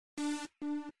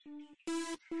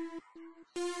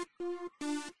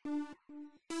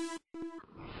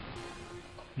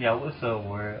Yo, what's up,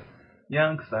 world?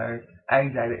 Young sir,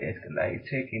 AJ the Escalade,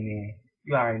 checking in.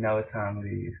 You already know what time it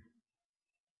is.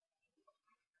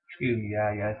 Excuse me,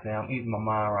 y'all. I'm eating my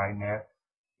mom right now.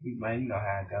 Man, you know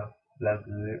how it go. Love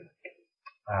good.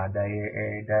 All day,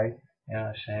 every day. You know what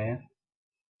I'm saying?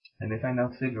 And this ain't no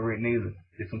cigarette neither.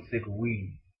 It's some cigarette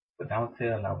weed. But don't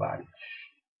tell nobody.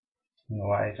 You know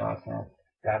why? You know what I'm saying?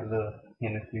 Got a little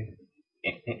Hennessy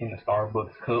in the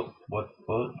Starbucks cup. What the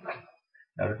fuck?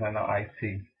 No, this ain't no iced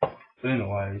tea. But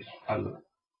anyways, I look.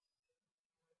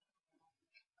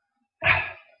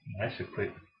 That shit put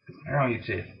hair on your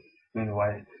chest.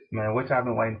 Anyway, man, what y'all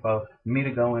been waiting for? Me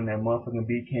to go in that motherfucking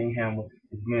BEATKING hammer.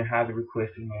 It's been highly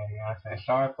requested, man. You know what I'm saying?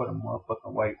 Sorry for the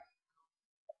motherfucking wait.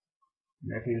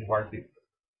 That shit's worth it.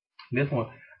 This one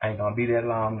ain't gonna be that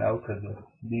long though, cause the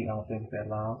beat don't think it's that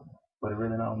long. But it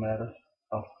really don't matter.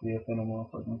 I'm still finna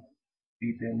motherfucking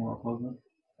beat that motherfucker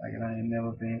like it ain't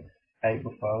never been ate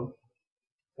before.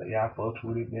 So y'all folks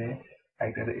with it, man.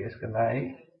 Ain't that an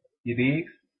Escalade? You dig?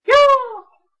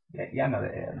 Yeah, y'all know the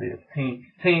ad lib.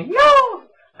 Team, no!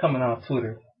 Coming on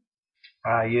Twitter.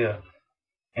 Yeah.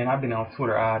 And I've been on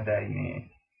Twitter all day, man.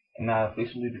 And I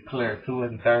officially declared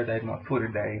Tuesdays and Thursdays my Twitter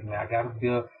days, man. I gotta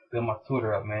build my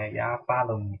Twitter up, man. Y'all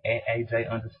follow me at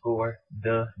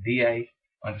AJ_the DA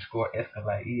underscore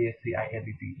Escalade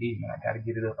ESCILEDE, man. I gotta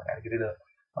get it up.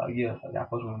 Oh yeah, so y'all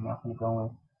folks want to go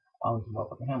in on this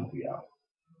motherfucking hammer for y'all.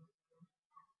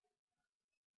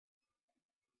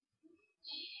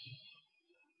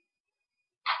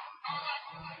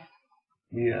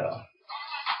 Yeah.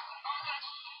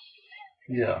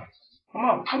 Yeah.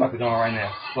 I'm about to go on right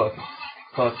now. Fuck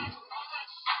it.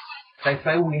 They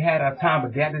say we had our time,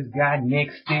 but got this guy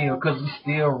next still, cause we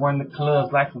still run the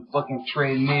clubs like some fucking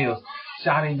treadmills.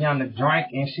 Shotty on the drink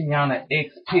and she on the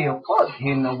X pill. Fuck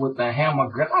hitting her with a hammer,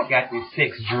 girl. I got this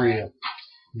sex drill.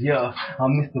 Yeah,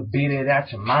 I'm Mr. Beat It Out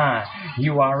Your Mind.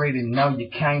 You already know you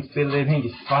can't feel it in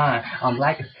your spine. I'm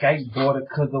like a skateboarder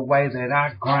cause the way that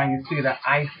I grind. You see the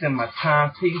ice in my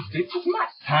timepiece? This is my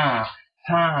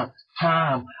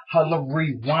time. Holla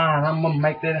rewind. I'ma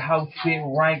make that hoe sit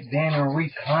right down and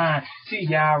recline. She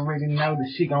already know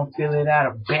that she gon' feel it out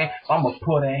of back. I'ma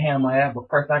put a hammer out, but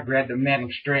first I grab the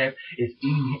magnum strap. It's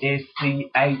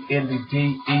ESCALEDE.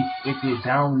 If you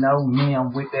don't know me,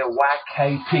 I'm with that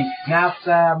YKP.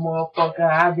 Northside motherfucker,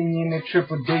 I be in the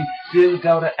triple D. Still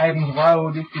go to Abrams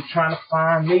Road if you're trying to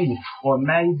find me. Or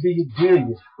maybe a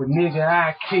billion, but nigga,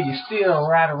 I kill you. Still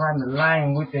ride around the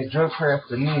lane with that drug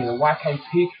paraphernalia.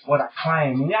 YKP, what I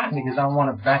claim. Y'all niggas don't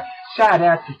wanna back. Shout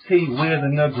out to T Wiz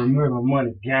and the Gorilla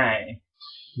Money Gang.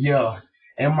 Yeah.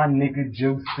 And my nigga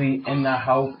Juicy and the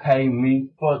hoe pay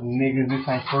me. Fuck niggas, this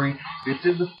ain't free. This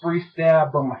is a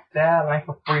freestyle, but my style ain't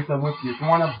for free. So if you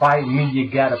wanna bite me, you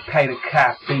gotta pay the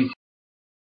copy.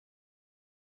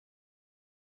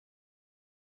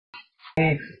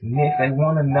 Next, they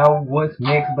wanna know what's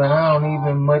next, but I don't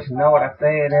even much know what I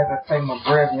said as I take my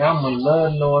breath. Yeah, I'm a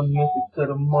love North Memphis to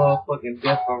the motherfucking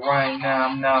death, but right now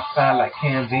I'm outside like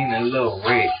Cambine and Lil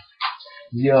Rick.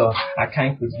 Yeah, I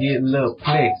can't forget Lil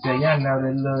Plex. Yeah, y'all know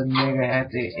that little nigga at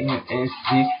the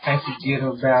NSG. Can't forget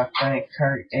about Frank,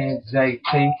 Kurt, and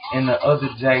JT, and the other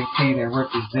JT that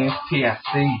represents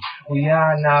TIC. We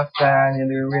all outside and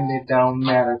it really don't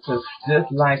matter, cause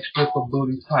just like stripper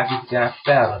booty pockets got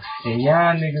fatter. And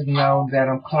y'all niggas know that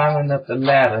I'm climbing up the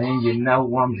ladder, and you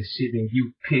know I'm the shit and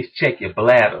you piss, check your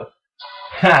bladder.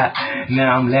 Ha!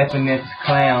 Now I'm laughing at the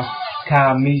clown.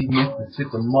 Call me Mr.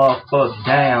 Sit the motherfucker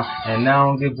down. And I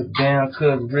don't give a damn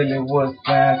cause really what's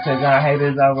fine. Cause y'all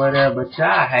haters over there, but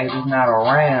y'all haters not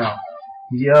around.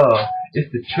 Yeah,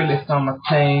 it's the trillest on my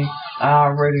team. I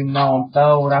already know I'm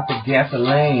throwed out the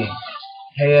gasoline.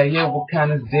 Hell yeah, what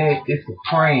kind of dead? It's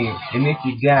supreme. And if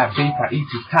you got beef, I eat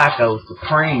your tacos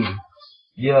supreme.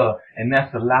 Yeah, and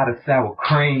that's a lot of sour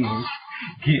cream.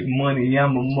 Get money,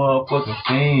 I'm a motherfucking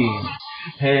fiend.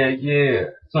 Hell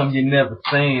yeah, something you never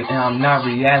seen, and I'm not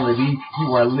reality,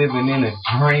 you are living in a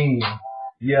dream.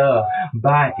 Yeah,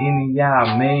 by any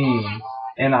y'all means,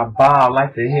 and I ball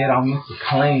like the head on Mr.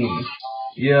 Clean.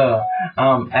 Yeah,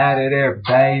 I'm out of there,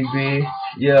 baby.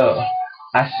 Yeah,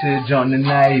 I should join the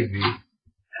Navy.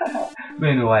 But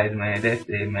anyways, man, that's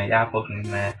it, man. Y'all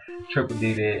fucking, man. Triple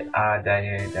D that all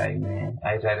day, every day, man.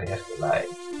 AJ the Escalade.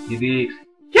 You dig?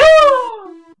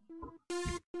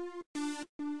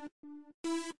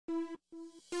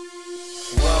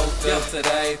 Woke up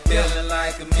today feeling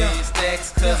like a million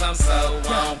stacks, cause I'm so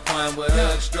on point with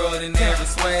extraordinary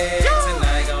swag.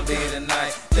 Tonight gon' be the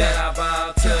night that I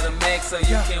ball to the max, so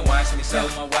you can watch me show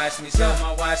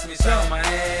my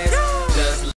ass.